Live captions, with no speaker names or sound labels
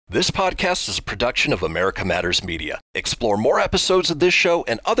This podcast is a production of America Matters Media. Explore more episodes of this show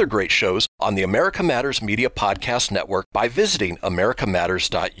and other great shows on the America Matters Media Podcast Network by visiting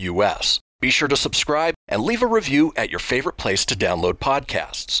americamatters.us. Be sure to subscribe and leave a review at your favorite place to download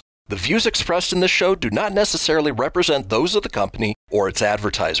podcasts. The views expressed in this show do not necessarily represent those of the company or its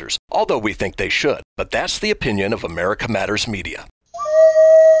advertisers, although we think they should. But that's the opinion of America Matters Media.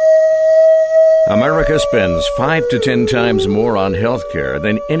 America spends 5 to 10 times more on healthcare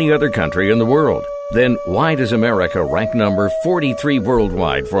than any other country in the world. Then why does America rank number 43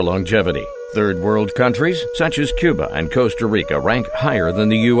 worldwide for longevity? Third world countries, such as Cuba and Costa Rica, rank higher than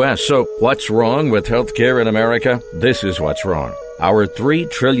the U.S. So what's wrong with healthcare in America? This is what's wrong. Our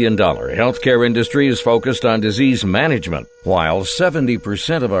 $3 trillion healthcare industry is focused on disease management, while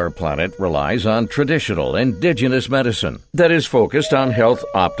 70% of our planet relies on traditional indigenous medicine that is focused on health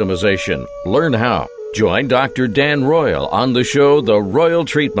optimization. Learn how. Join Dr. Dan Royal on the show The Royal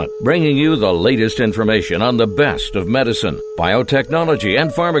Treatment, bringing you the latest information on the best of medicine, biotechnology,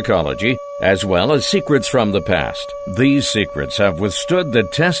 and pharmacology, as well as secrets from the past. These secrets have withstood the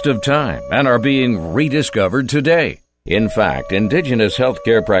test of time and are being rediscovered today. In fact, indigenous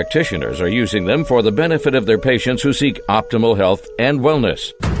healthcare practitioners are using them for the benefit of their patients who seek optimal health and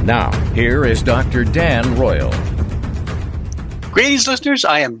wellness. Now, here is Dr. Dan Royal. Greetings, listeners.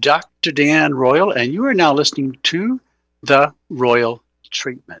 I am Dr. Dan Royal, and you are now listening to The Royal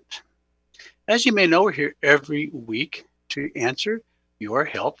Treatment. As you may know, we're here every week to answer your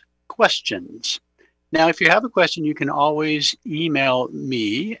health questions. Now, if you have a question, you can always email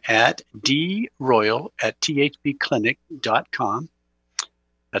me at droyal@thbclinic.com.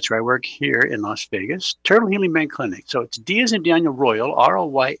 That's where I work here in Las Vegas, Turtle Healing Band Clinic. So it's D as in Daniel Royal,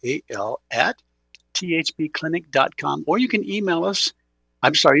 Royal, at thbclinic.com. Or you can email us,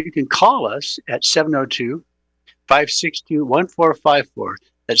 you can call us at 702-562-1454.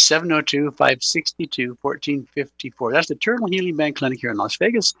 That's 702-562-1454. That's the Turtle Healing Band Clinic here in Las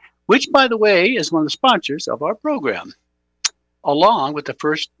Vegas, which, by the way, is one of the sponsors of our program, along with the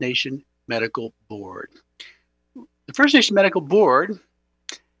First Nation Medical Board. The First Nation Medical Board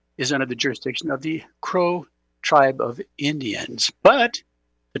is under the jurisdiction of the Crow Tribe of Indians, but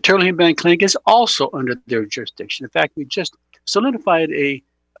the Turtle Healing Band Clinic is also under their jurisdiction. In fact, we just solidified a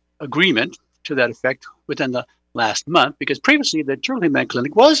agreement to that effect within the last month, because previously the Turtle Healing Band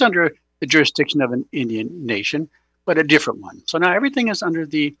Clinic was under the jurisdiction of an Indian nation, but a different one. So now everything is under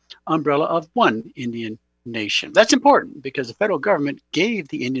the umbrella of one Indian nation. That's important because the federal government gave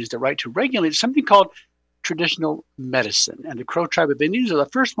the Indians the right to regulate something called traditional medicine. And the Crow Tribe of Indians are the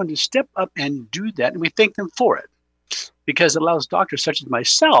first one to step up and do that. And we thank them for it because it allows doctors such as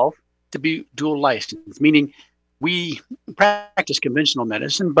myself to be dual licensed, meaning we practice conventional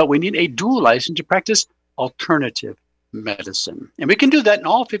medicine, but we need a dual license to practice alternative medicine. And we can do that in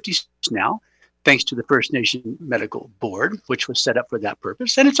all 50 states now, thanks to the First Nation Medical Board, which was set up for that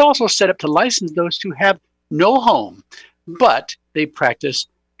purpose. And it's also set up to license those who have no home, but they practice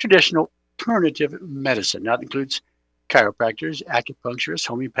traditional alternative medicine. That includes chiropractors, acupuncturists,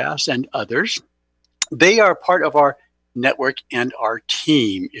 homeopaths, and others. They are part of our network and our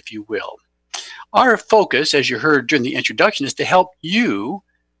team, if you will. Our focus, as you heard during the introduction, is to help you,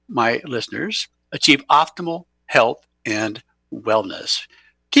 my listeners, achieve optimal health and wellness.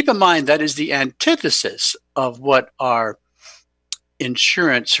 Keep in mind that is the antithesis of what our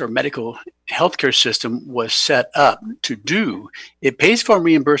insurance or medical healthcare system was set up to do. It pays for and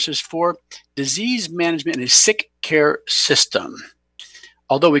reimburses for disease management in a sick care system.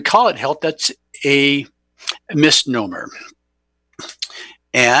 Although we call it health, that's a misnomer.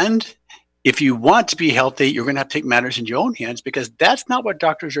 And if you want to be healthy, you're going to have to take matters in your own hands, because that's not what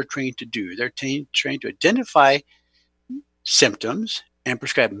doctors are trained to do. They're trained to identify symptoms and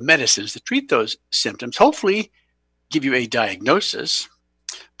prescribe medicines to treat those symptoms, hopefully give you a diagnosis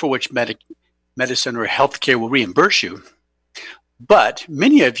for which medicine or healthcare will reimburse you. But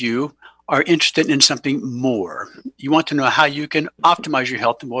many of you are interested in something more. You want to know how you can optimize your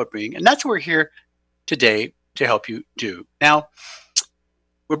health and well-being, and that's what we're here today to help you do. Now,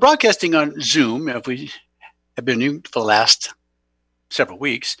 we're broadcasting on Zoom, if we have been doing for the last several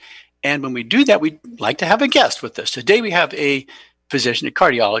weeks, and when we do that, we like to have a guest with us. Today we have a physician, a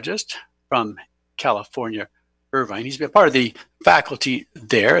cardiologist from California, Irvine. He's been part of the faculty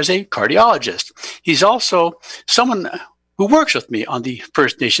there as a cardiologist. He's also someone who works with me on the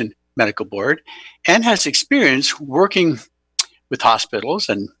First Nation Medical Board and has experience working with hospitals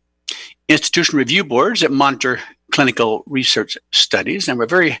and institution review boards that monitor clinical research studies. And we're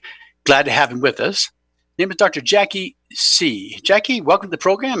very glad to have him with us. His name is Dr. Jackie C. Jackie, welcome to the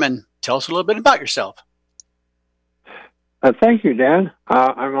program, and tell us a little bit about yourself. Thank you, Dan.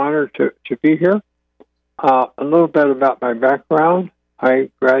 I'm honored to be here. A little bit about my background.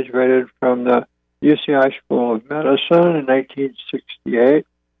 I graduated from the UCI School of Medicine in 1968,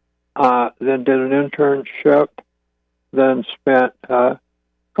 then did an internship, then spent a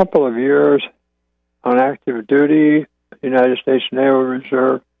couple of years on active duty, United States Naval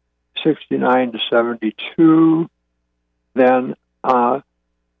Reserve, 69 to 72, then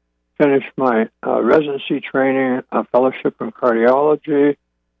finished my residency training, a fellowship in cardiology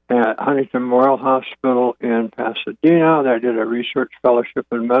at Huntington Memorial Hospital in Pasadena. I did a research fellowship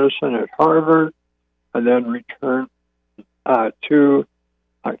in medicine at Harvard, and then returned to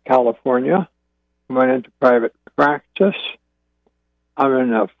California, went into private practice. I'm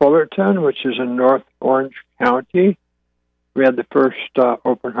in Fullerton, which is in North Orange County. We had the first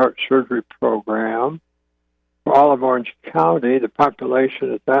open heart surgery program. For all of Orange County, the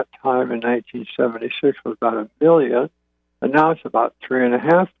population at that time in 1976 was about 1 million, and now it's about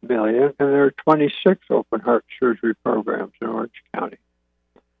 3.5 million, and there are 26 open heart surgery programs in Orange County.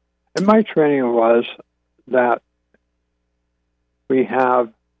 And my training was that we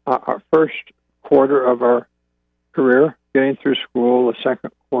have our first quarter of our career, getting through school, the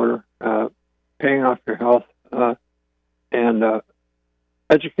second quarter, paying off your health and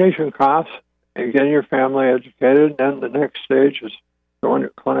education costs, and getting your family educated. Then the next stage is going to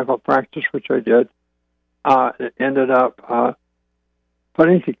clinical practice, which I did. It ended up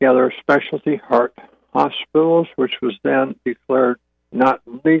putting together specialty heart hospitals, which was then declared not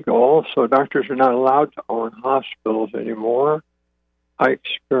legal, so doctors are not allowed to own hospitals anymore. I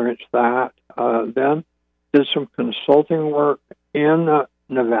experienced that. Then did some consulting work in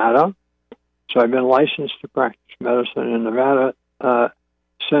Nevada. So I've been licensed to practice medicine in Nevada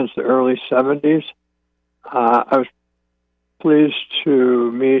since the early 70s. I was pleased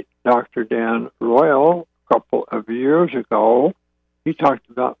to meet Dr. Dan Royal a couple of years ago. He talked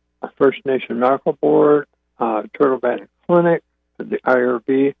about the First Nation Medical Board, Turtle Band Clinic, the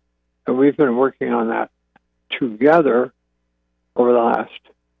IRB, and we've been working on that together over the last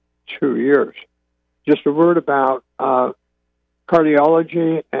 2 years. Just a word about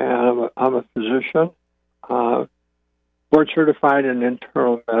cardiology, and I'm a physician, board certified in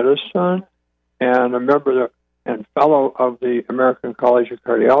internal medicine, and a member and fellow of the American College of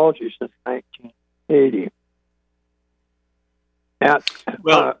Cardiology since 1980. That's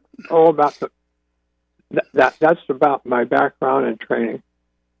about my background and training.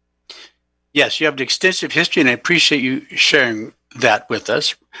 Yes, you have an extensive history, and I appreciate you sharing that with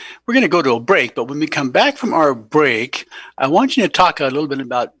us. We're going to go to a break, but when we come back from our break, I want you to talk a little bit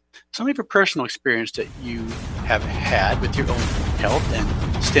about some of your personal experience that you have had with your own health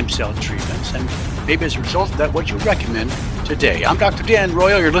and stem cell treatments, and maybe as a result of that, what you recommend today. I'm Dr. Dan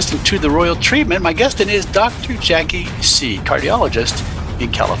Royal. You're listening to The Royal Treatment. My guest is Dr. Jackie C., cardiologist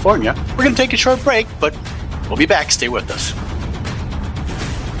in California. We're going to take a short break, but we'll be back. Stay with us.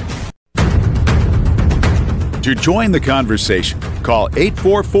 To join the conversation, call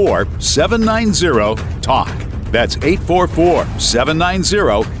 844-790-TALK. That's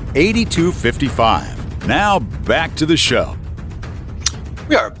 844-790-8255. Now back to the show.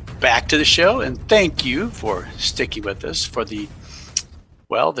 We are back to the show, and thank you for sticking with us for the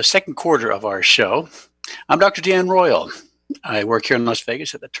second quarter of our show. I'm Dr. Dan Royal. I work here in Las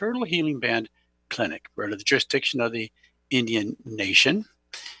Vegas at the Turtle Healing Band Clinic. We're under the jurisdiction of the Indian Nation.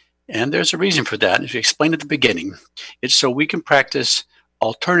 And there's a reason for that. As we explained at the beginning, it's so we can practice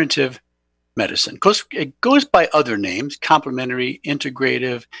alternative medicine. It goes by other names: complementary,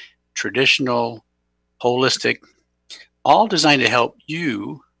 integrative, traditional, holistic, all designed to help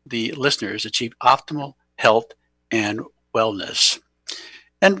you, the listeners, achieve optimal health and wellness.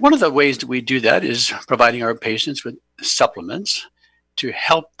 And one of the ways that we do that is providing our patients with supplements to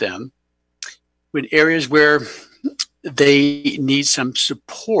help them in areas where they need some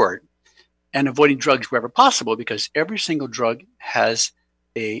support, and avoiding drugs wherever possible, because every single drug has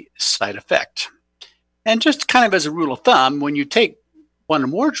a side effect. And just kind of as a rule of thumb, when you take one or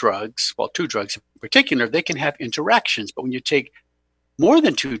more drugs, well, 2 drugs in particular, they can have interactions. But when you take more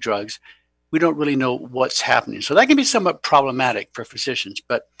than 2 drugs, we don't really know what's happening. So that can be somewhat problematic for physicians.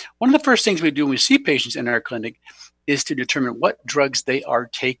 But one of the first things we do when we see patients in our clinic is to determine what drugs they are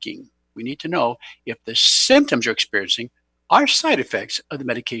taking. We need to know if the symptoms you're experiencing are side effects of the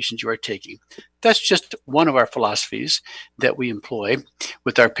medications you are taking. That's just one of our philosophies that we employ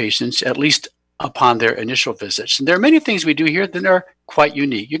with our patients, at least upon their initial visits. And there are many things we do here that are quite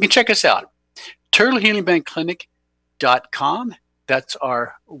unique. You can check us out, turtlehealingbandclinic.com. That's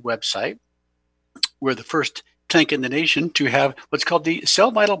our website. We're the first clinic in the nation to have what's called the Cell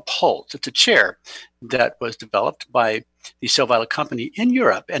Vital Pulse. It's a chair that was developed by the Cell Vital company in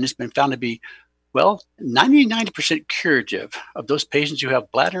Europe and has been found to be, well, 99% curative of those patients who have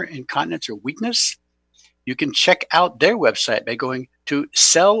bladder incontinence or weakness. You can check out their website by going to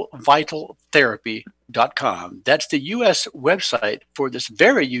cellvitaltherapy.com. That's the U.S. website for this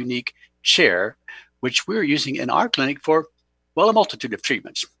very unique chair, which we're using in our clinic for, well, a multitude of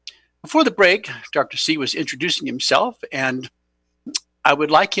treatments. Before the break, Dr. C was introducing himself, and I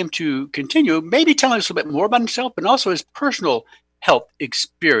would like him to continue, maybe telling us a little bit more about himself, and also his personal health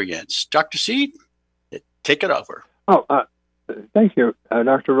experience. Dr. C, take it over. Thank you,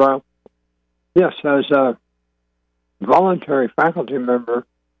 Dr. Ryle. Yes, as a voluntary faculty member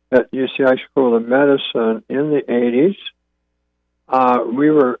at UCI School of Medicine in the 80s,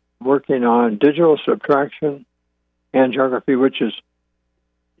 we were working on digital subtraction angiography, which is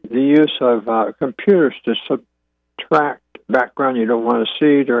the use of computers to subtract background you don't want to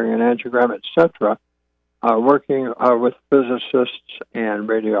see during an angiogram, etc., working with physicists and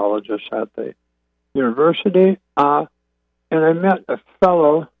radiologists at the university. And I met a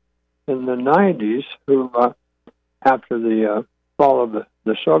fellow in the 90s who, after the fall of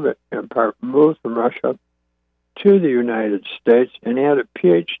the Soviet Empire, moved from Russia to the United States, and he had a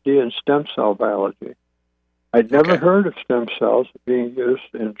PhD in stem cell biology. I'd never heard of stem cells being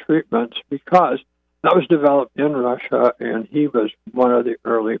used in treatments because that was developed in Russia, and he was one of the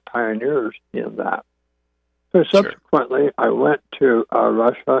early pioneers in that. So subsequently, I went to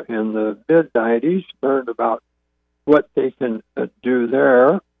Russia in the mid-90s, learned about what they can do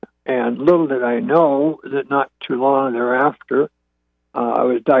there, and little did I know that not too long thereafter, I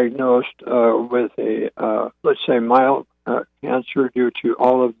was diagnosed with a, let's say, mild cancer due to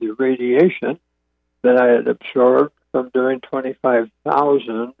all of the radiation that I had absorbed from doing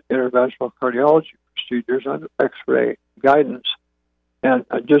 25,000 interventional cardiology procedures under X-ray guidance. And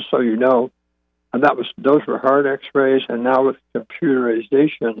just so you know, those were hard X-rays, and now with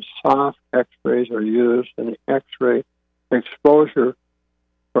computerization, soft X-rays are used, and the X-ray exposure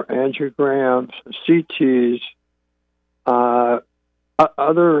for angiograms, CTs,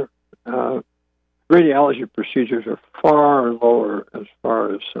 other radiology procedures are far lower as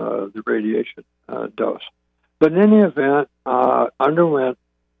far as the radiation dose. But in any event, underwent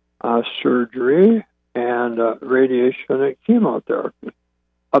surgery and radiation and chemotherapy.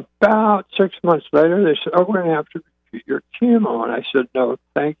 About 6 months later, they said, we're going to have to repeat your chemo. And I said, no,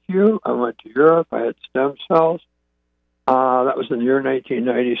 thank you. I went to Europe. I had stem cells. That was in the year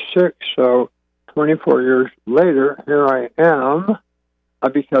 1996. So 24 years later, here I am,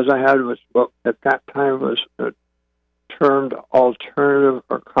 because I had what at that time was termed alternative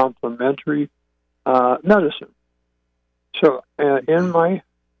or complementary medicine. So in my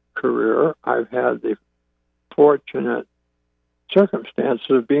career, I've had the fortunate circumstances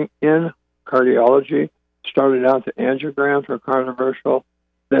of being in cardiology. Started out the angiograms were controversial,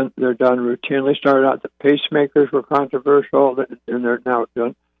 then they're done routinely. Started out the pacemakers were controversial, and they're now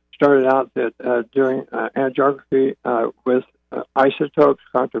done. Started out that doing angiography with isotopes,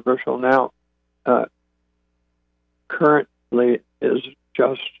 controversial now. Currently is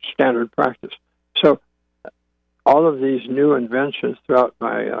just standard practice. So all of these new inventions throughout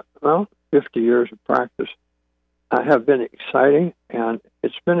my 50 years of practice have been exciting, and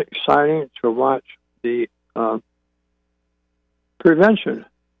it's been exciting to watch the prevention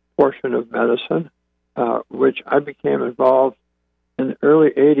portion of medicine, which I became involved in the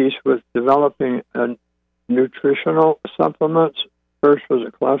early 80s with developing nutritional supplements. First was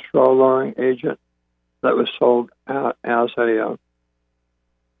a cholesterol-lowering agent that was sold as a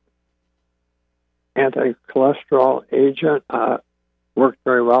anti-cholesterol agent, worked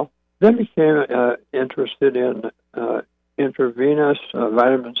very well. Then became interested in intravenous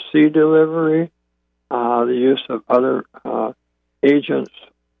vitamin C delivery, the use of other agents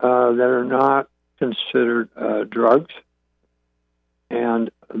that are not considered drugs,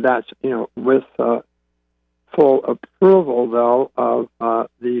 and that's with full approval though of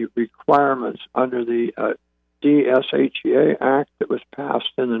the requirements under the DSHEA Act that was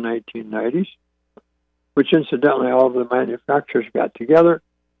passed in the 1990s, which incidentally all of the manufacturers got together.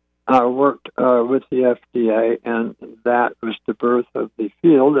 Worked with the FDA, and that was the birth of the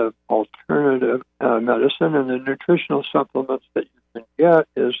field of alternative medicine, and the nutritional supplements that you can get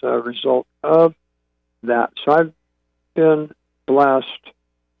is a result of that. So I've been blessed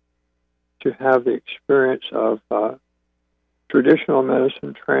to have the experience of traditional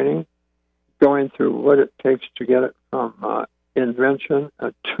medicine training, going through what it takes to get it from invention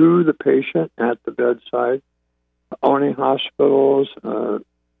to the patient at the bedside, owning hospitals,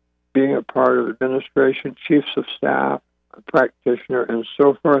 being a part of administration, chiefs of staff, a practitioner, and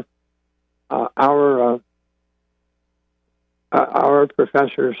so forth. Our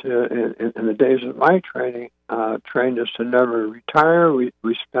professors in the days of my training trained us to never retire. We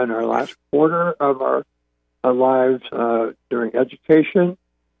spent our last quarter of our lives during education,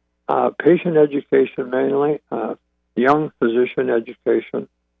 patient education mainly, young physician education,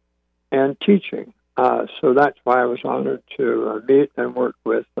 and teaching. So that's why I was honored to meet and work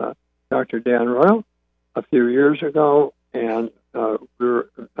with Dr. Dan Royal a few years ago, and we were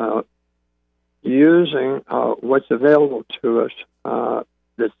using what's available to us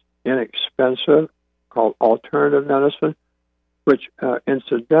that's inexpensive, called alternative medicine, which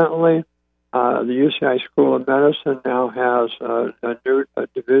incidentally, the UCI School of Medicine now has a new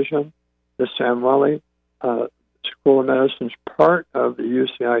division, the Samueli School of Medicine is part of the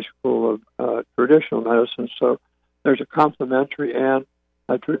UCI School of Traditional Medicine, so there's a complementary and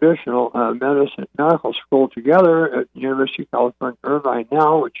a traditional medicine medical school together at University of California, Irvine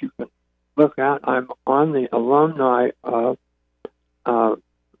now, which you can look at. I'm on the alumni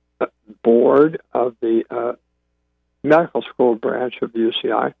board of the medical school branch of the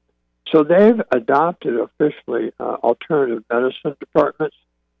UCI. So they've adopted officially alternative medicine departments,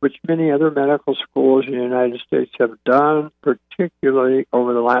 which many other medical schools in the United States have done, particularly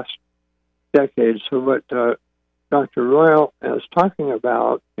over the last decade. So what Dr. Royal is talking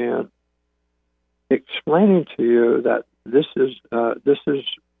about and explaining to you that this is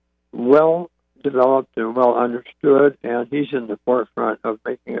well developed and well understood, and he's in the forefront of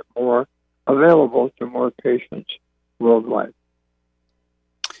making it more available to more patients worldwide.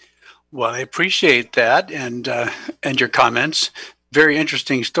 Well, I appreciate that and your comments. Very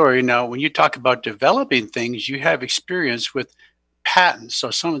interesting story. Now, when you talk about developing things, you have experience with patents.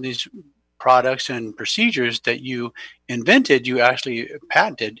 So some of these products and procedures that you invented, you actually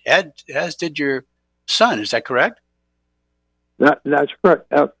patented, as did your son. Is that correct? That's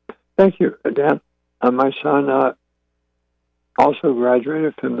correct. Thank you, Dan. My son also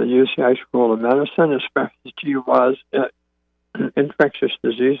graduated from the UCI School of Medicine. His specialty was infectious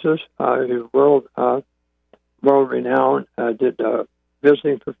diseases. He's world-renowned. Did a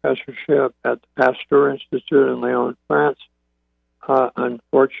visiting professorship at the Pasteur Institute in Lyon, France.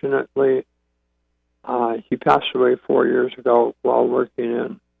 Unfortunately, he passed away 4 years ago while working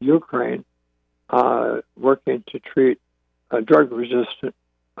in Ukraine, working to treat drug-resistant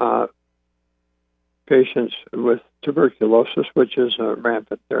patients with tuberculosis, which is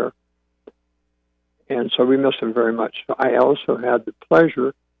rampant there. And so we miss him very much. So I also had the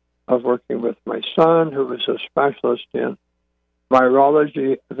pleasure of working with my son, who was a specialist in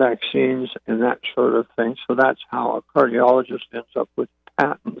virology, vaccines, and that sort of thing. So that's how a cardiologist ends up with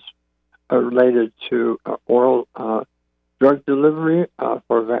patents related to oral drug delivery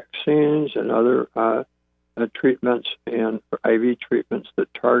for vaccines and other treatments and IV treatments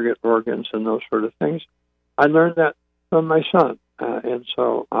that target organs and those sort of things. I learned that from my son, and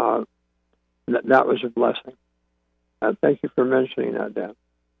so that was a blessing. Thank you for mentioning that, Dan.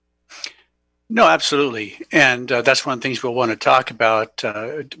 No, absolutely. And that's one of the things we'll want to talk about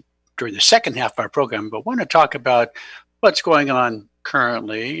during the second half of our program, but want to talk about what's going on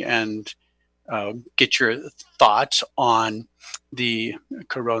currently and get your thoughts on the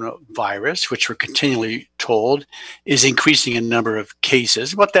coronavirus, which we're continually told is increasing in number of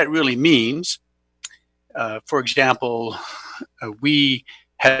cases. What that really means, for example, we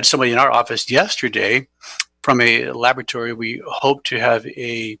had somebody in our office yesterday from a laboratory we hope to have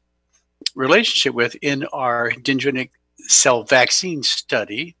a relationship with in our dendritic cell vaccine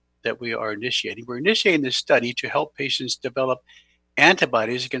study that we are initiating. We're initiating this study to help patients develop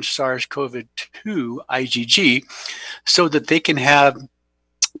antibodies against SARS-CoV-2 IgG so that they can have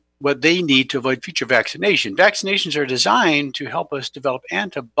what they need to avoid future vaccination. Vaccinations are designed to help us develop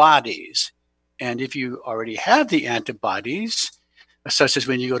antibodies. And if you already have the antibodies, such as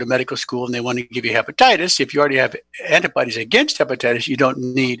when you go to medical school and they want to give you hepatitis, if you already have antibodies against hepatitis, you don't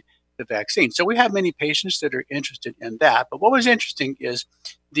need the vaccine. So we have many patients that are interested in that. But what was interesting is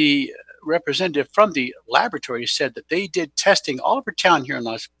the representative from the laboratory said that they did testing all over town here in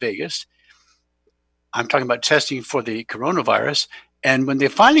Las Vegas. I'm talking about testing for the coronavirus. And when they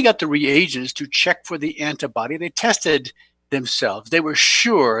finally got the reagents to check for the antibody, they tested themselves. They were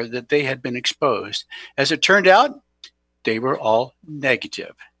sure that they had been exposed. As it turned out, they were all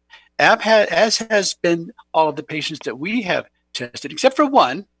negative, as has been all of the patients that we have tested, except for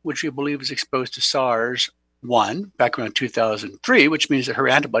one, which we believe was exposed to SARS-1 back around 2003, which means that her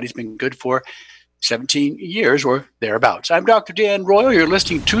antibody's been good for 17 years or thereabouts. I'm Dr. Dan Royal. You're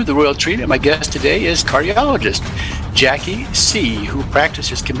listening to The Royal Treat, and my guest today is cardiologist Jackie C., who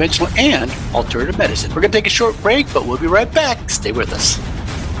practices conventional and alternative medicine. We're going to take a short break, but we'll be right back. Stay with us.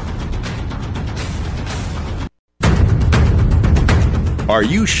 Are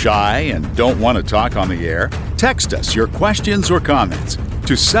you shy and don't want to talk on the air? Text us your questions or comments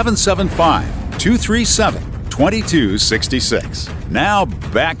to 775-237-2266. Now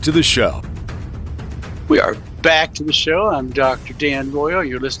back to the show. We are back to the show. I'm Dr. Dan Royal.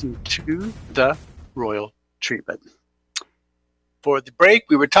 You're listening to The Royal Treatment. For the break,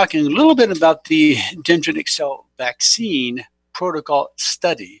 we were talking a little bit about the dendritic cell vaccine protocol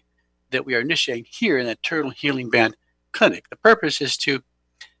study that we are initiating here in the Eternal Healing Band Clinic. The purpose is to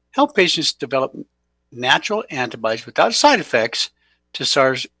help patients develop natural antibodies without side effects to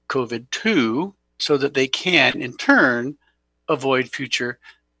SARS-CoV-2 so that they can, in turn, avoid future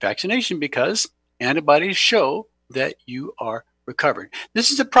vaccination because antibodies show that you are recovered.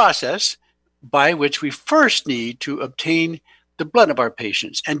 This is a process by which we first need to obtain the blood of our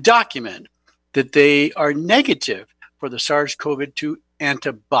patients and document that they are negative for the SARS-CoV-2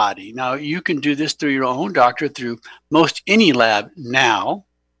 antibody. Now, you can do this through your own doctor, through most any lab now.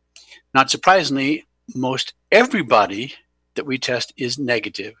 Not surprisingly, most everybody that we test is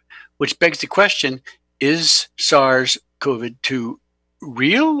negative, which begs the question, is SARS-CoV-2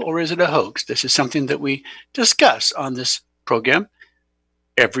 real or is it a hoax? This is something that we discuss on this program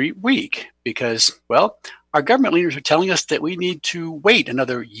every week because, well, our government leaders are telling us that we need to wait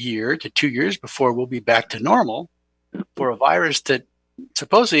another year to 2 years before we'll be back to normal for a virus that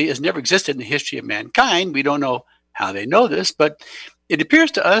supposedly has never existed in the history of mankind. We don't know how they know this, but it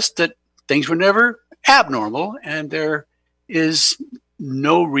appears to us that things were never abnormal, and there is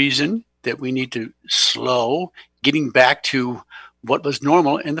no reason that we need to slow getting back to what was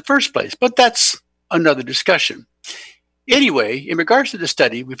normal in the first place. But that's another discussion. Anyway, in regards to the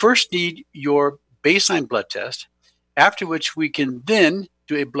study, we first need your baseline blood test, after which we can then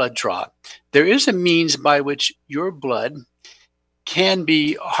do a blood draw. There is a means by which your blood can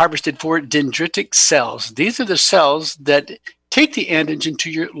be harvested for dendritic cells. These are the cells that take the antigen to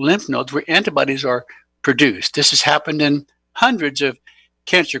your lymph nodes where antibodies are produced. This has happened in hundreds of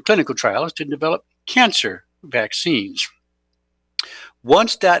cancer clinical trials to develop cancer vaccines.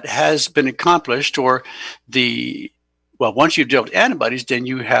 Once that has been accomplished, once you've developed antibodies, then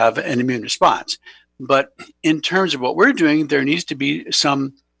you have an immune response. But in terms of what we're doing, there needs to be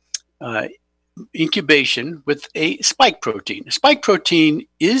some incubation with a spike protein. A spike protein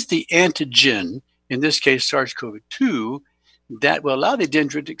is the antigen, in this case SARS-CoV-2, that will allow the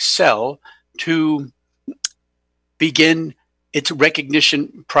dendritic cell to begin its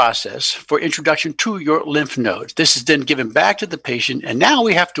recognition process for introduction to your lymph nodes. This is then given back to the patient, and now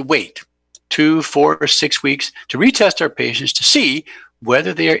we have to wait 2, 4, or 6 weeks to retest our patients to see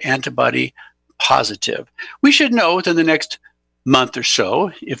whether they are antibody positive. We should know within the next month or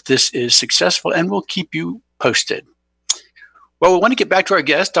so if this is successful, and we'll keep you posted. Well, we want to get back to our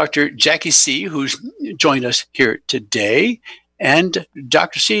guest, Dr. Jackie C., who's joined us here today. And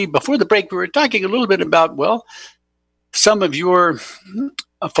Dr. C., before the break, we were talking a little bit about, some of your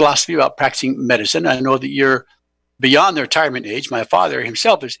philosophy about practicing medicine. I know that you're beyond the retirement age. My father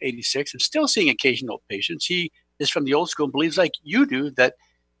himself is 86 and still seeing occasional patients. He is from the old school and believes, like you do, that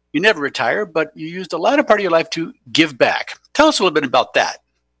you never retire, but you used a lot of part of your life to give back. Tell us a little bit about that.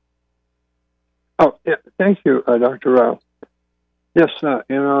 Oh, yeah. Thank you, Dr. Rao. Yes,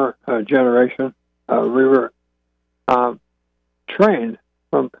 in our generation, we were trained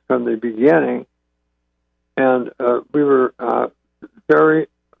from the beginning, and we were very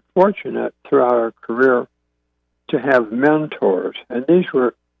fortunate throughout our career to have mentors, and these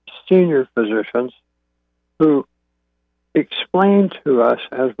were senior physicians who explained to us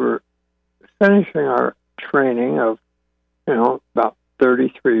as we're finishing our training of, about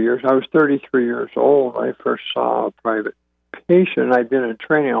 33 years. I was 33 years old when I first saw a private patient. I'd been in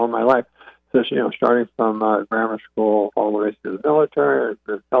training all my life, starting from grammar school all the way through the military,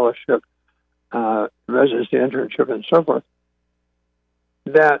 the fellowship, residency, internship, and so forth,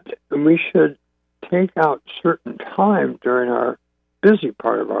 that we should take out certain time during our busy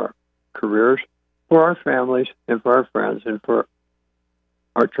part of our careers for our families and for our friends and for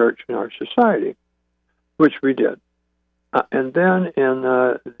our church and our society, which we did. And then in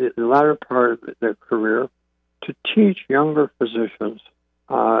the latter part of the career, to teach younger physicians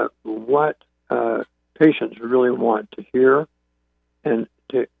what patients really want to hear and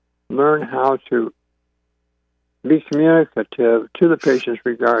to learn how to be communicative to the patients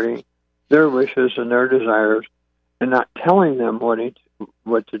regarding their wishes and their desires, and not telling them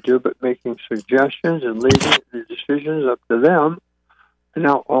what to do, but making suggestions and leaving the decisions up to them,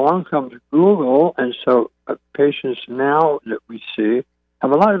 Now, along comes Google, and so patients now that we see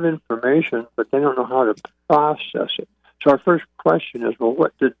have a lot of information, but they don't know how to process it. So our first question is, well,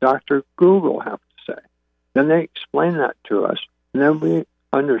 what did Dr. Google have to say? Then they explain that to us, and then we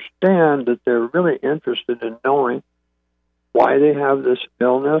understand that they're really interested in knowing why they have this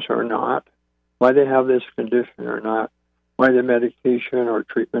illness or not, why they have this condition or not, why the medication or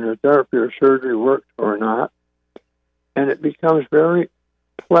treatment or therapy or surgery worked or not. And it becomes very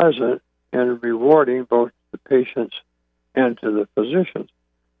pleasant and rewarding both to the patients and to the physicians.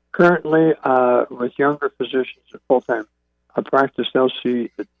 Currently, with younger physicians in full-time practice, they'll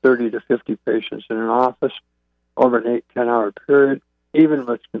see 30 to 50 patients in an office over an 8-10 hour period, even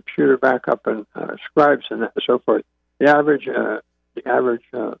with computer backup and scribes and so forth. The average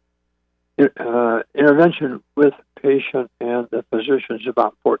intervention with patient and the physician is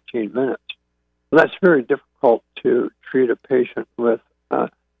about 14 minutes. Well, that's very difficult to treat a patient with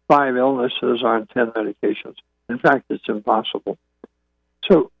 5 illnesses on 10 medications. In fact, it's impossible.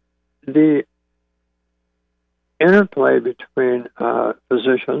 So the interplay between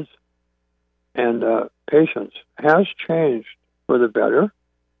physicians and patients has changed for the better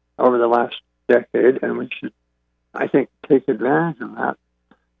over the last decade, and we should, I think, take advantage of that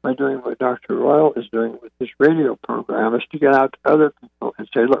by doing what Dr. Royal is doing with this radio program, is to get out to other people and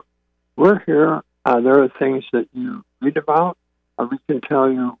say, look, we're here. There are things that you read about. We can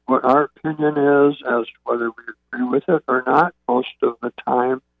tell you what our opinion is as to whether we agree with it or not. Most of the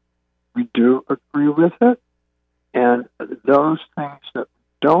time, we do agree with it. And those things that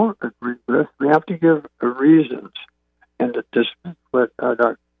we don't agree with, we have to give reasons. And to speak what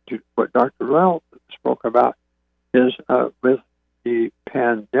Dr. Royal spoke about is with the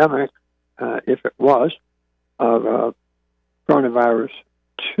pandemic, if it was, of coronavirus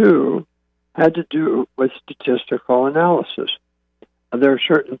 2, had to do with statistical analysis. There are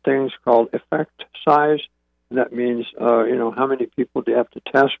certain things called effect size. That means, how many people do you have to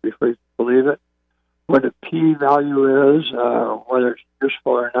test before you believe it? What a p-value is, whether it's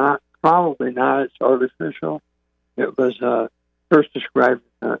useful or not. Probably not. It's artificial. It was first described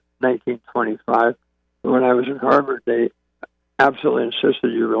in 1925. When I was in Harvard, they absolutely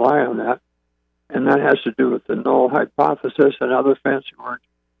insisted you rely on that. And that has to do with the null hypothesis and other fancy words.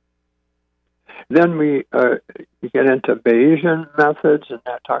 Then we get into Bayesian methods, and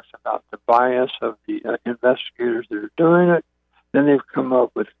that talks about the bias of the investigators that are doing it. Then they've come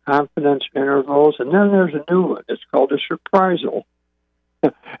up with confidence intervals, and then there's a new one. It's called a surprisal.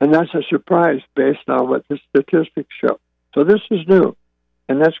 And that's a surprise based on what the statistics show. So this is new,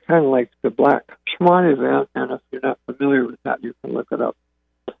 and that's kind of like the black swan event, and if you're not familiar with that, you can look it up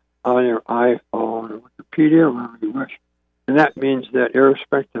on your iPhone or Wikipedia or wherever you wish. And that means that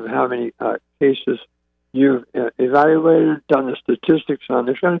irrespective of how many cases you've evaluated, done the statistics on,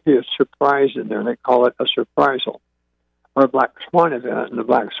 there's going to be a surprise in there. They call it a surprisal or a black swan event. And the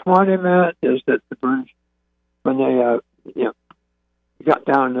black swan event is that the British, when they got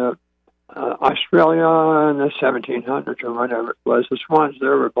down to Australia in the 1700s or whatever it was, the swans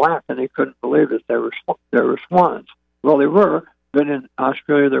there were black, and they couldn't believe it. They were swans. Well, they were, but in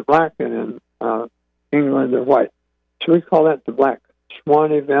Australia they're black, and in England they're white. So we call that the black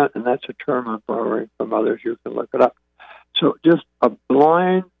swan event, and that's a term I'm borrowing from others. You can look it up. So just a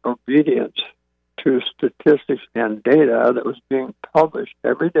blind obedience to statistics and data that was being published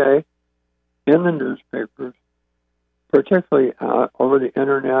every day in the newspapers, particularly over the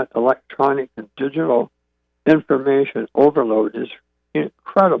internet, electronic and digital information overload is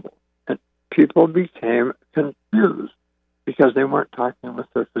incredible. And people became confused because they weren't talking with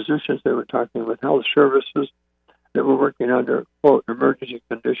their physicians. They were talking with health services that were working under, quote, emergency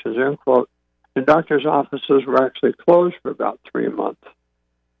conditions, end quote. And doctors' offices were actually closed for about 3 months.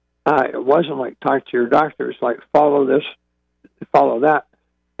 It wasn't like talk to your doctor. It's like follow this, follow that.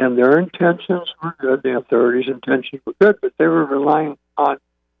 And their intentions were good. The authorities' intentions were good, but they were relying on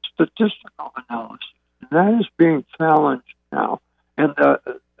statistical analysis. And that is being challenged now. And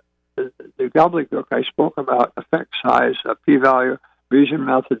the gobbledygook I spoke about, effect size, p-value, Bayesian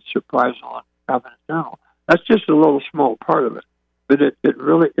method, surprisal, and confidence interval, that's just a little small part of it. But it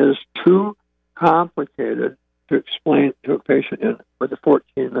really is too complicated to explain to a patient with a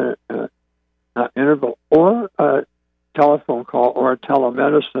 14-minute interval or a telephone call or a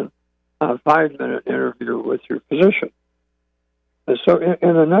telemedicine 5-minute interview with your physician. And so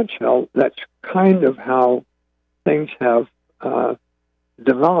in a nutshell, that's kind of how things have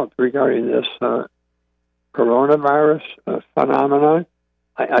developed regarding this coronavirus phenomenon.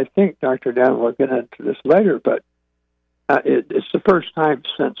 I think Dr. Dan will get into this later, but it's the first time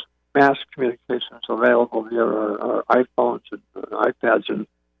since mass communications available via our iPhones and iPads and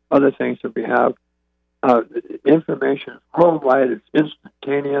other things that we have. Information worldwide is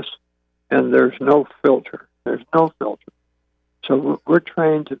instantaneous, and there's no filter. There's no filter. So we're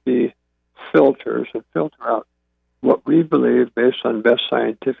trained to be filters and filter out what we believe based on best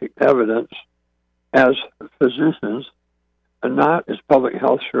scientific evidence as physicians, and not as public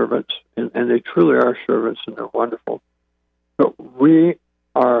health servants, and they truly are servants, and they're wonderful. But we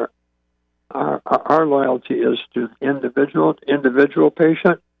are, our loyalty is to the individual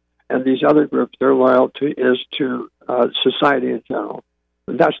patient, and these other groups, their loyalty is to society in general.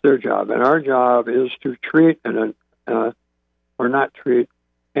 And that's their job. And our job is to treat or not treat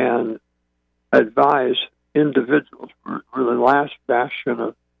and advise individuals. We're the last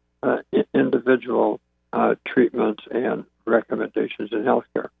bastion of individual treatments and recommendations in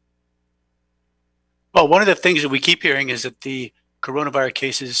healthcare. Well, one of the things that we keep hearing is that the coronavirus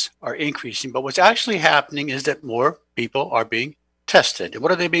cases are increasing, but what's actually happening is that more people are being tested. And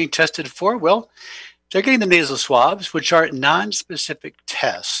what are they being tested for? Well, they're getting the nasal swabs, which are non-specific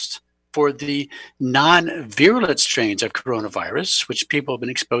tests for the non-virulent strains of coronavirus, which people have been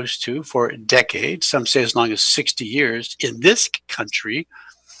exposed to for decades, some say as long as 60 years in this country,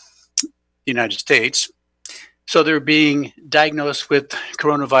 the United States. So they're being diagnosed with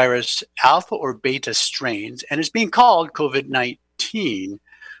coronavirus alpha or beta strains, and it's being called COVID-19,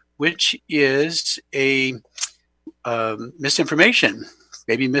 which is a misinformation,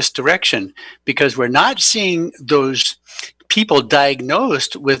 maybe misdirection, because we're not seeing those people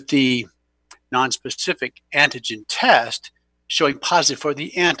diagnosed with the nonspecific antigen test showing positive for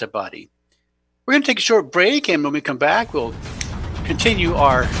the antibody. We're going to take a short break, and when we come back, we'll continue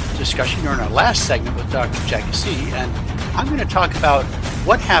our discussion during our last segment with Dr. Jackie C. And I'm going to talk about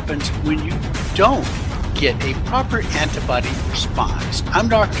what happens when you don't get a proper antibody response. I'm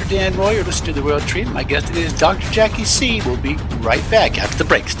Dr. Dan Roy. You're listening to The World Treatment. My guest today is Dr. Jackie C. We'll be right back after the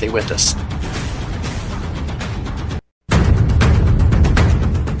break. Stay with us.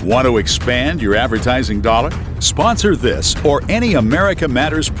 Want to expand your advertising dollar? Sponsor this or any America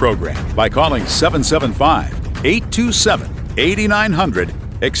Matters program by calling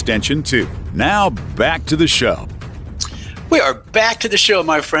 775-827-8900, extension 2. Now back to the show. We are back to the show,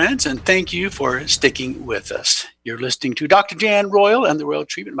 my friends, and thank you for sticking with us. You're listening to Dr. Jan Royal and The World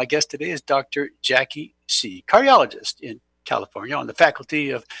Treatment. My guest today is Dr. Jackie C., cardiologist in California on the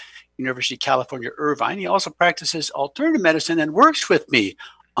faculty of University of California, Irvine. He also practices alternative medicine and works with me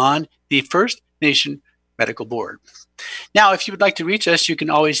on the First Nation Medical Board. Now, if you would like to reach us, you can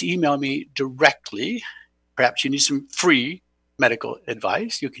always email me directly. Perhaps you need some free medical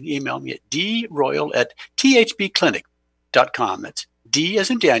advice. You can email me at droyal@thbclinic.com. That's D as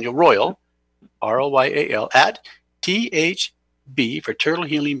in Daniel, Royal, ROYAL, at THB for Turtle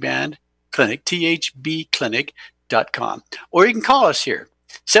Healing Band Clinic, thbclinic.com. Or you can call us here,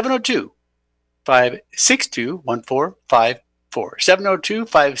 702-562-1454,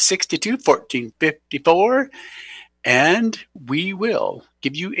 702-562-1454, and we will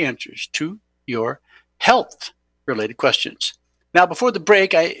give you answers to your health-related questions. Now, before the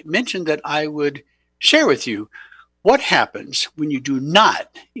break, I mentioned that I would share with you what happens when you do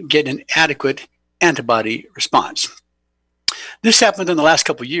not get an adequate antibody response. This happened in the last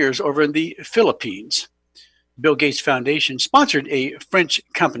couple of years over in the Philippines. Bill Gates Foundation sponsored a French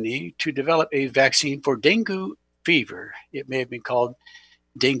company to develop a vaccine for dengue fever. It may have been called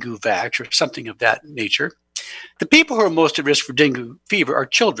dengue vax or something of that nature. The people who are most at risk for dengue fever are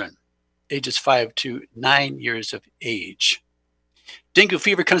children, ages 5 to 9 years of age. Dengue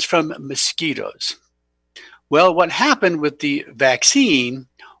fever comes from mosquitoes. Well, what happened with the vaccine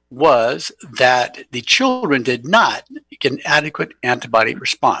was that the children did not get an adequate antibody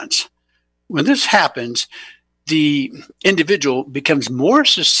response. When this happens, the individual becomes more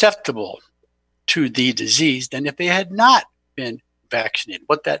susceptible to the disease than if they had not been vaccinated.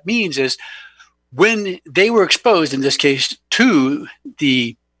 What that means is when they were exposed, in this case, to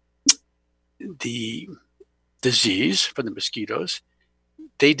the disease from the mosquitoes,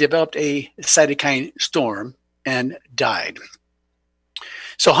 they developed a cytokine storm and died.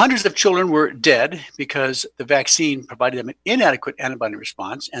 So hundreds of children were dead because the vaccine provided them an inadequate antibody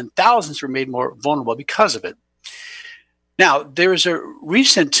response, and thousands were made more vulnerable because of it. Now, there is a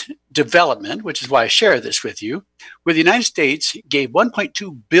recent development, which is why I share this with you, where the United States gave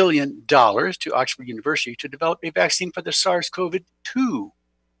 $1.2 billion to Oxford University to develop a vaccine for the SARS-CoV-2,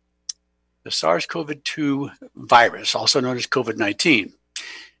 the SARS-CoV-2 virus, also known as COVID-19.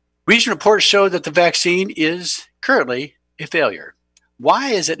 Recent reports show that the vaccine is currently a failure. Why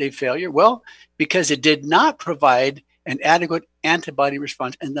is it a failure? Well, because it did not provide an adequate antibody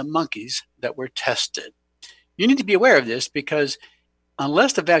response in the monkeys that were tested. You need to be aware of this because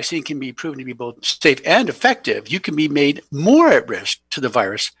unless the vaccine can be proven to be both safe and effective, you can be made more at risk to the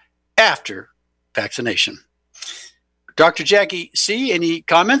virus after vaccination. Dr. Jackie C., any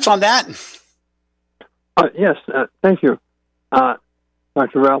comments on that? Yes, thank you, Dr.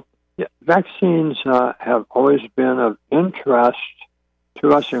 Rell. Yeah, vaccines have always been of interest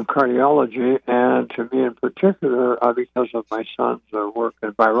to us in cardiology and to me in particular because of my son's work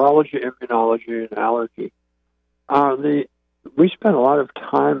in virology, immunology, and allergy. We spent a lot of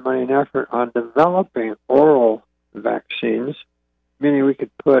time, money, and effort on developing oral vaccines, meaning we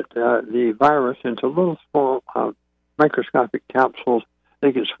could put the virus into little small microscopic capsules.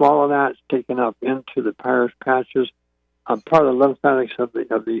 They could swallow that, it's taken up into the virus patches, part of the lymphatics of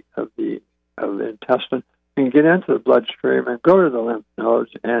the intestine, and get into the bloodstream and go to the lymph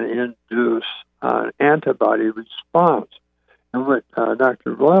nodes and induce an antibody response. And what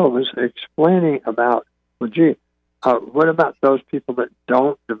Dr. Royal was explaining about, what about those people that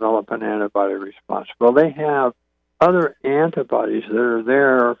don't develop an antibody response? Well, they have other antibodies that are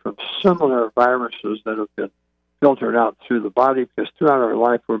there from similar viruses that have been filtered out through the body, because throughout our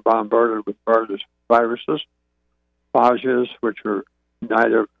life we're bombarded with viruses, phages, which are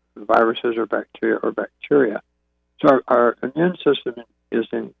neither viruses or bacteria. So our immune system is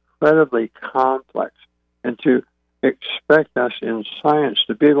incredibly complex, and to expect us in science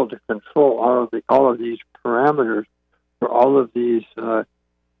to be able to control all of these parameters for all of these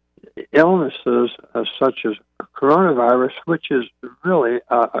illnesses, such as coronavirus, which is really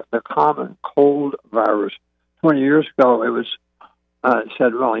the common cold virus. 20 years ago, it was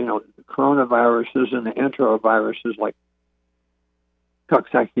said, well, the coronaviruses and the enteroviruses like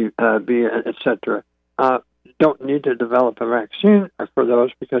Coxsackie B, etc., don't need to develop a vaccine for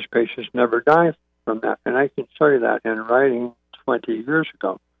those because patients never die from that. And I can show you that in writing 20 years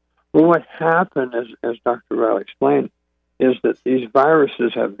ago. Well, what happened, as Dr. Ryle explained, is that these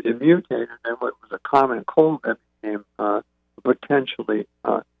viruses have mutated, and what was a common cold became a potentially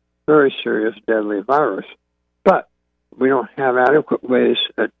very serious, deadly virus. But we don't have adequate ways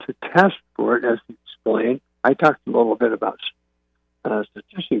to test for it, as he explained. I talked a little bit about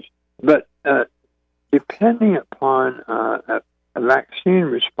statistics, but depending upon a vaccine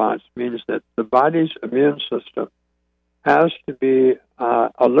response means that the body's immune system has to be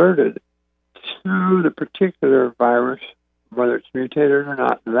alerted to the particular virus, whether it's mutated or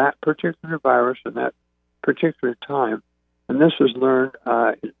not, that particular virus in that particular time. And this was learned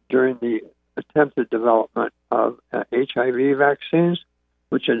during the attempted development of HIV vaccines,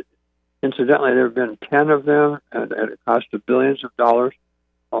 which incidentally, there have been 10 of them at a cost of billions of dollars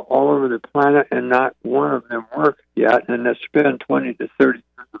all over the planet, and not one of them worked yet. And it's been 20 to 30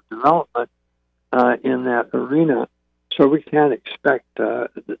 years of development in that arena. So we can't expect the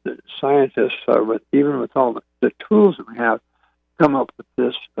scientists, even with all the tools that we have, come up with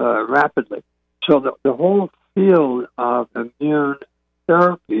this rapidly. So the whole field of immune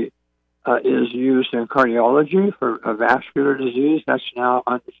therapy is used in cardiology for a vascular disease. That's now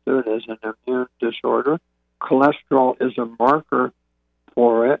understood as an immune disorder. Cholesterol is a marker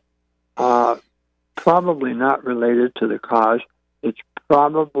for it, probably not related to the cause. It's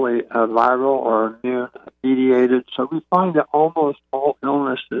probably a viral or immune-mediated. So we find that almost all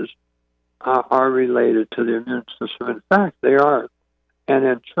illnesses are related to the immune system. In fact, they are. And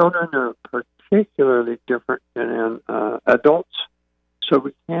in children, they're particularly different than in adults. So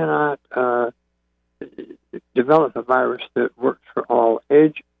we cannot develop a virus that works for all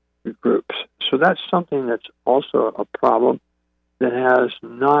age groups. So that's something that's also a problem that has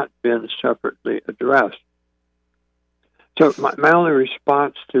not been separately addressed. So my only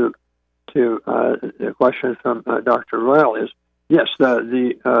response to the question from Dr. Royal is, yes,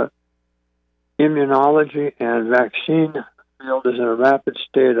 the immunology and vaccine field is in a rapid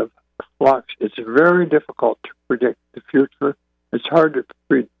state of flux. It's very difficult to predict the future. It's hard to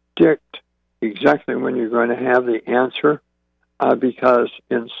predict exactly when you're going to have the answer because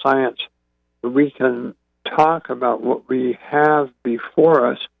in science we can talk about what we have before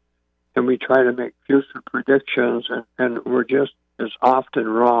us and we try to make future predictions, and we're just as often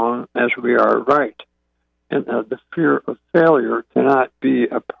wrong as we are right. And the fear of failure cannot be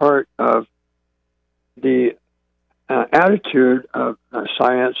a part of the attitude of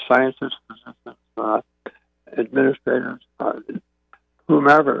scientists, physicians, administrators,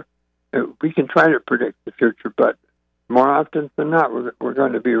 whomever. We can try to predict the future, but more often than not, we're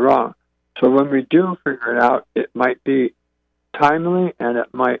going to be wrong. So when we do figure it out, it might be timely and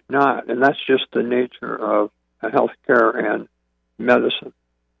it might not. And that's just the nature of healthcare and medicine.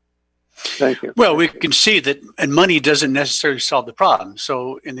 Thank you. Well, we can see that, and money doesn't necessarily solve the problem.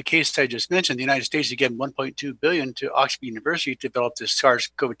 So in the case I just mentioned, the United States again $1.2 billion to Oxford University to develop this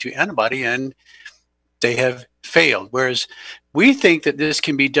SARS-CoV-2 antibody, and they have failed. Whereas we think that this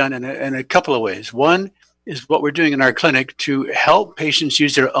can be done in a couple of ways. One is what we're doing in our clinic to help patients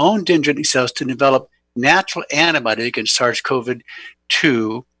use their own dendritic cells to develop natural antibody against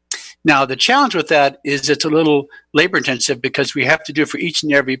SARS-CoV-2. Now, the challenge with that is it's a little labor intensive because we have to do it for each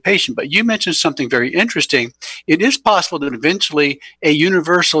and every patient. But you mentioned something very interesting. It is possible that eventually a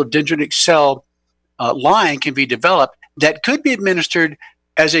universal dendritic cell line can be developed that could be administered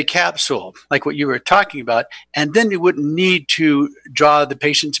as a capsule, like what you were talking about, and then they wouldn't need to draw the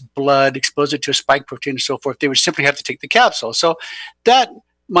patient's blood, expose it to a spike protein and so forth. They would simply have to take the capsule. So that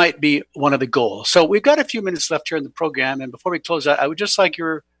might be one of the goals. So we've got a few minutes left here in the program, and before we close out, I would just like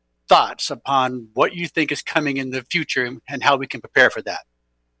your thoughts upon what you think is coming in the future and how we can prepare for that.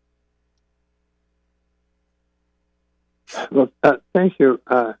 Well, thank you,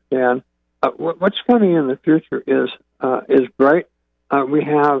 Dan. What's coming in the future is great. We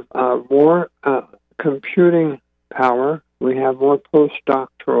have more computing power. We have more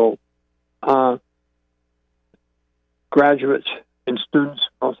postdoctoral graduates and students,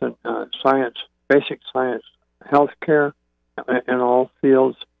 both in science, basic science, healthcare, in all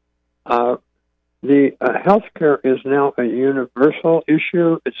fields. The healthcare is now a universal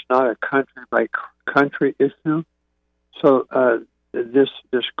issue. It's not a country-by-country issue. So this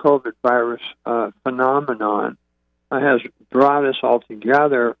COVID virus phenomenon has brought us all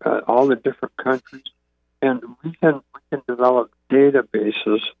together, all the different countries, and we can develop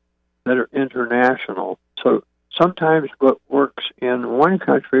databases that are international. So sometimes what works in one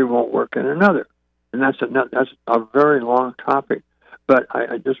country won't work in another, and that's a very long topic. But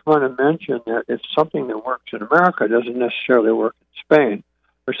I just want to mention that if something that works in America doesn't necessarily work in Spain,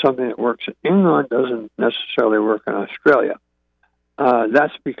 or something that works in England doesn't necessarily work in Australia.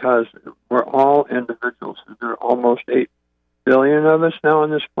 That's because we're all individuals. There are almost 8 billion of us now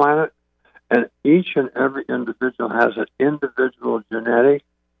on this planet, and each and every individual has an individual genetic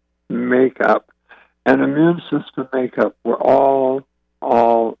makeup and immune system makeup. We're all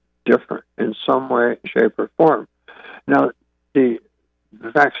different in some way, shape, or form. Now, the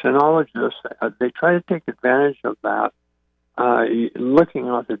vaccinologists, they try to take advantage of that, looking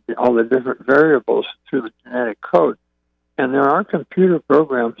at all the different variables through the genetic code. And there are computer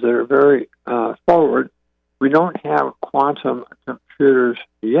programs that are very forward. We don't have quantum computers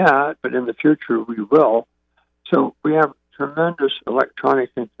yet, but in the future we will. So we have tremendous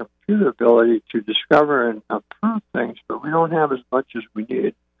electronic and computer ability to discover and prove things, but we don't have as much as we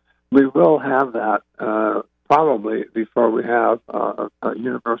need. We will have that probably before we have a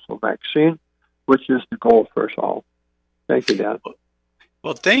universal vaccine, which is the goal for us all. Thank you, Dan.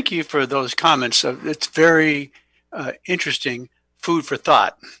 Well, thank you for those comments. It's very interesting food for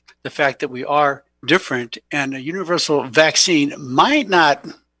thought. The fact that we are different and a universal vaccine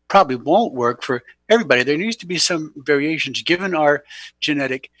probably won't work for everybody. There needs to be some variations given our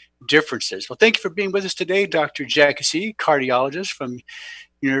genetic differences. Well, thank you for being with us today, Dr. Jackie C., cardiologist from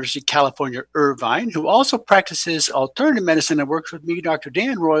University of California, Irvine, who also practices alternative medicine and works with me, Dr.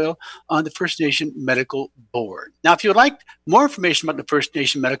 Dan Royal, on the First Nation Medical Board. Now, if you would like more information about the First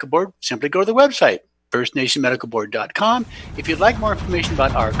Nation Medical Board, simply go to the website, firstnationmedicalboard.com. If you'd like more information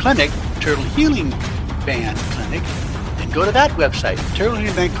about our clinic, Turtle Healing Band Clinic, then go to that website,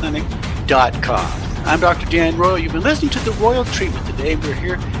 turtlehealingbandclinic.com. I'm Dr. Dan Royal. You've been listening to The Royal Treatment today. We're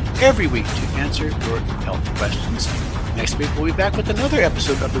here every week to answer your health questions. Next week, we'll be back with another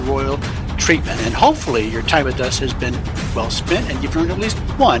episode of The Royal Treatment. And hopefully your time with us has been well spent and you've learned at least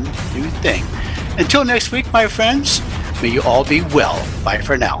one new thing. Until next week, my friends, may you all be well. Bye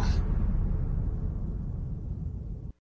for now.